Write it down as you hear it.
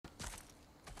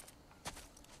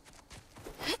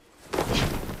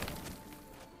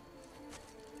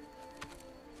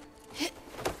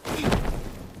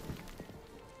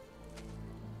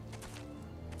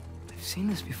seen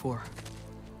this before.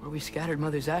 Where we scattered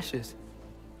Mother's ashes.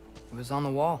 It was on the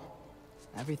wall.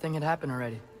 Everything had happened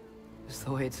already. Just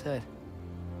the way it said.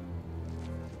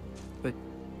 But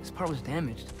this part was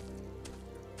damaged.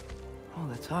 Oh,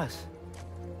 that's us.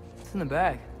 It's in the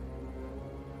bag.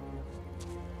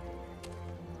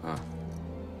 Huh.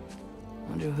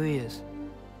 Wonder who he is.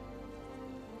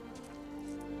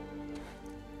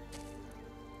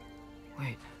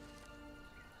 Wait.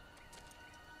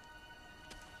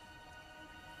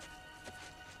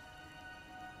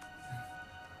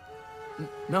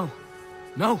 No.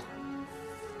 No!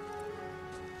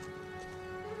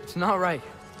 It's not right.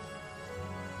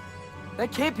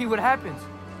 That can't be what happens.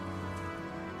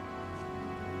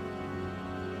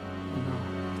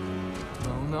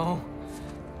 No. No.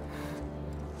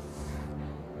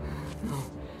 No.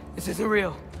 This isn't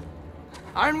real.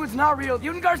 Ironwood's not real.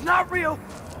 Ungar's not real.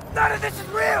 None of this is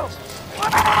real!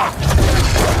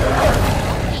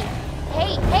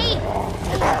 Hey! Hey!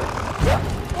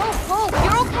 Whoa, whoa,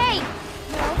 you're okay!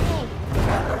 You're okay.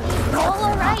 It's all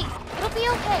alright. It'll be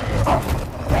okay.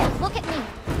 Look at me.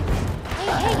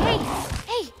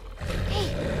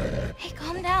 Hey,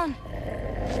 calm down.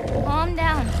 Calm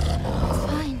down. It's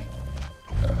fine.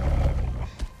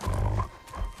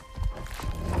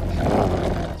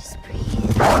 Just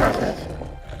breathe.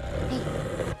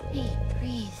 Hey,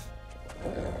 breathe.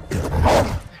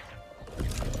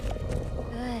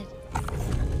 Good.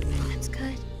 That's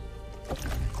good.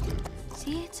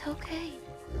 See, it's okay.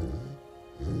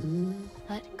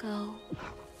 Let go.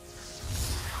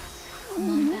 Come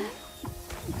on back.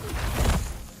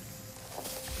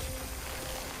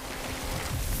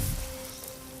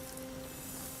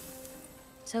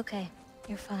 It's okay.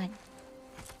 You're fine.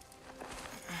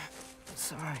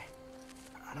 Sorry.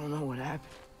 I don't know what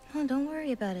happened. No, don't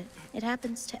worry about it. It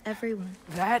happens to everyone.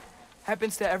 That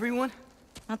happens to everyone?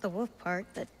 Not the wolf part,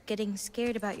 but getting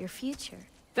scared about your future.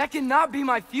 That cannot be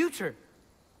my future.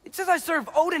 It says I serve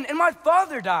Odin and my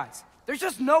father dies. There's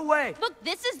just no way. Look,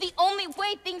 this is the only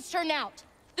way things turn out.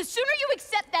 The sooner you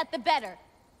accept that, the better.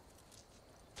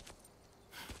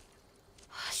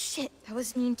 Oh, shit, that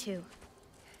was mean too.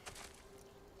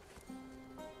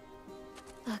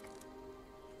 Look.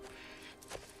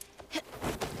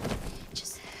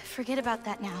 Just forget about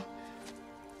that now.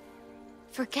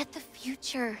 Forget the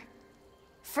future.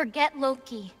 Forget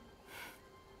Loki.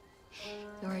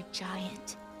 You're a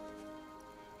giant.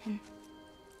 And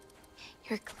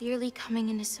you're clearly coming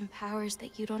into some powers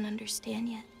that you don't understand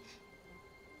yet.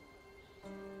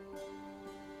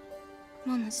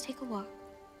 Come on, let's take a walk.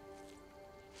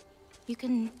 You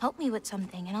can help me with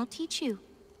something, and I'll teach you.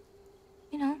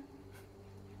 You know,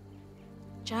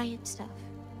 giant stuff.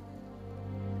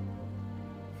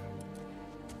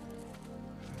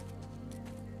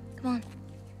 Come on.